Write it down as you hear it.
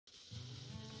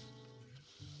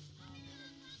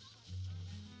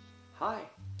Hi!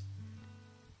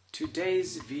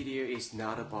 Today's video is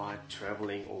not about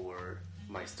traveling or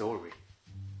my story.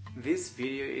 This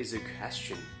video is a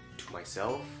question to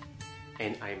myself,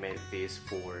 and I made this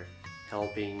for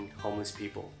helping homeless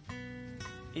people.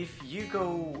 If you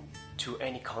go to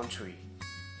any country,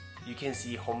 you can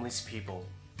see homeless people.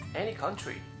 Any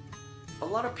country. A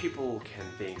lot of people can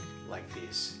think like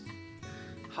this.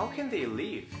 How can they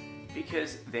live?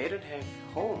 Because they don't have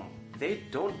home. They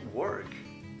don't work.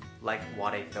 Like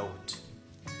what I thought.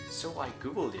 So I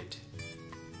googled it.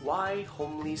 Why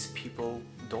homeless people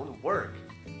don't work?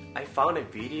 I found a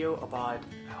video about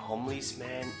a homeless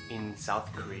man in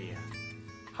South Korea.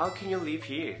 How can you live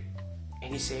here?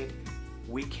 And he said,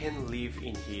 we can live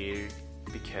in here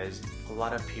because a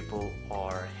lot of people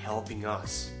are helping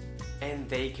us. And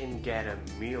they can get a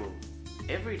meal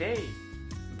every day.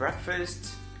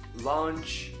 Breakfast,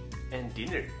 lunch, and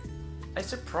dinner. I'm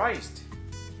surprised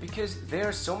because there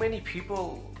are so many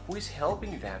people who is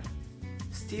helping them.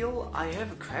 Still, I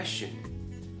have a question.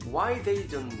 Why they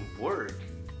don't work?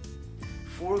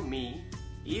 For me,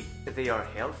 if they are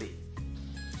healthy,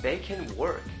 they can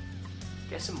work,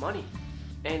 get some money,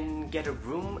 and get a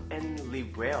room and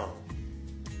live well.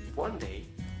 One day,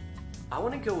 I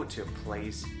want to go to a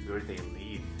place where they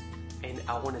live, and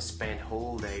I want to spend a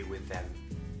whole day with them.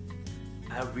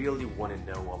 I really want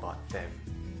to know about them,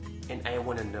 and I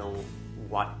want to know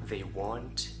what they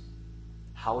want,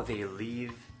 how they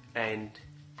live, and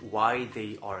why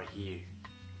they are here.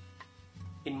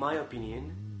 In my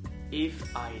opinion,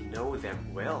 if I know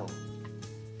them well,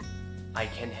 I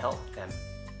can help them.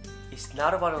 It's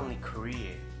not about only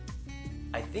Korea.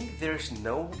 I think there's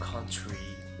no country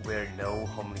where no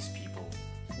homeless people.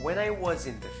 When I was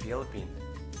in the Philippines,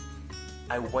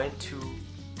 I went to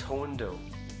Tondo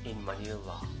in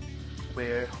Manila,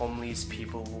 where homeless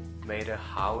people made a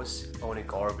house on a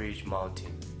garbage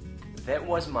mountain. That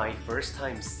was my first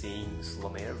time seeing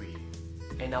slum area,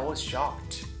 and I was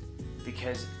shocked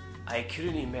because I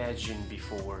couldn't imagine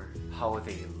before how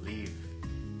they live.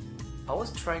 I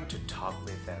was trying to talk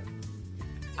with them.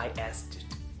 I asked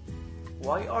it,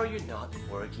 why are you not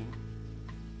working?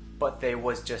 But they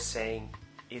was just saying,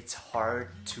 it's hard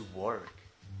to work.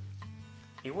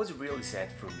 It was really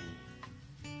sad for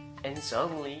me. And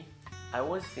suddenly, I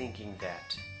was thinking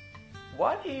that,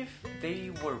 what if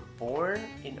they were born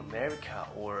in America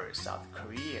or South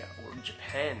Korea or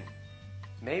Japan?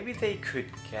 Maybe they could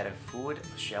get a food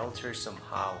or shelter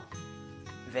somehow.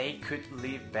 They could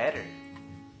live better.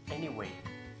 Anyway,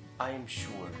 I am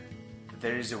sure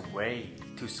there is a way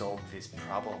to solve this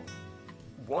problem.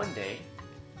 One day,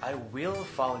 I will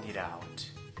find it out,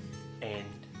 and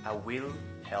I will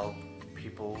help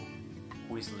people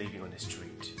who is living on the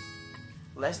street.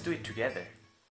 Let's do it together.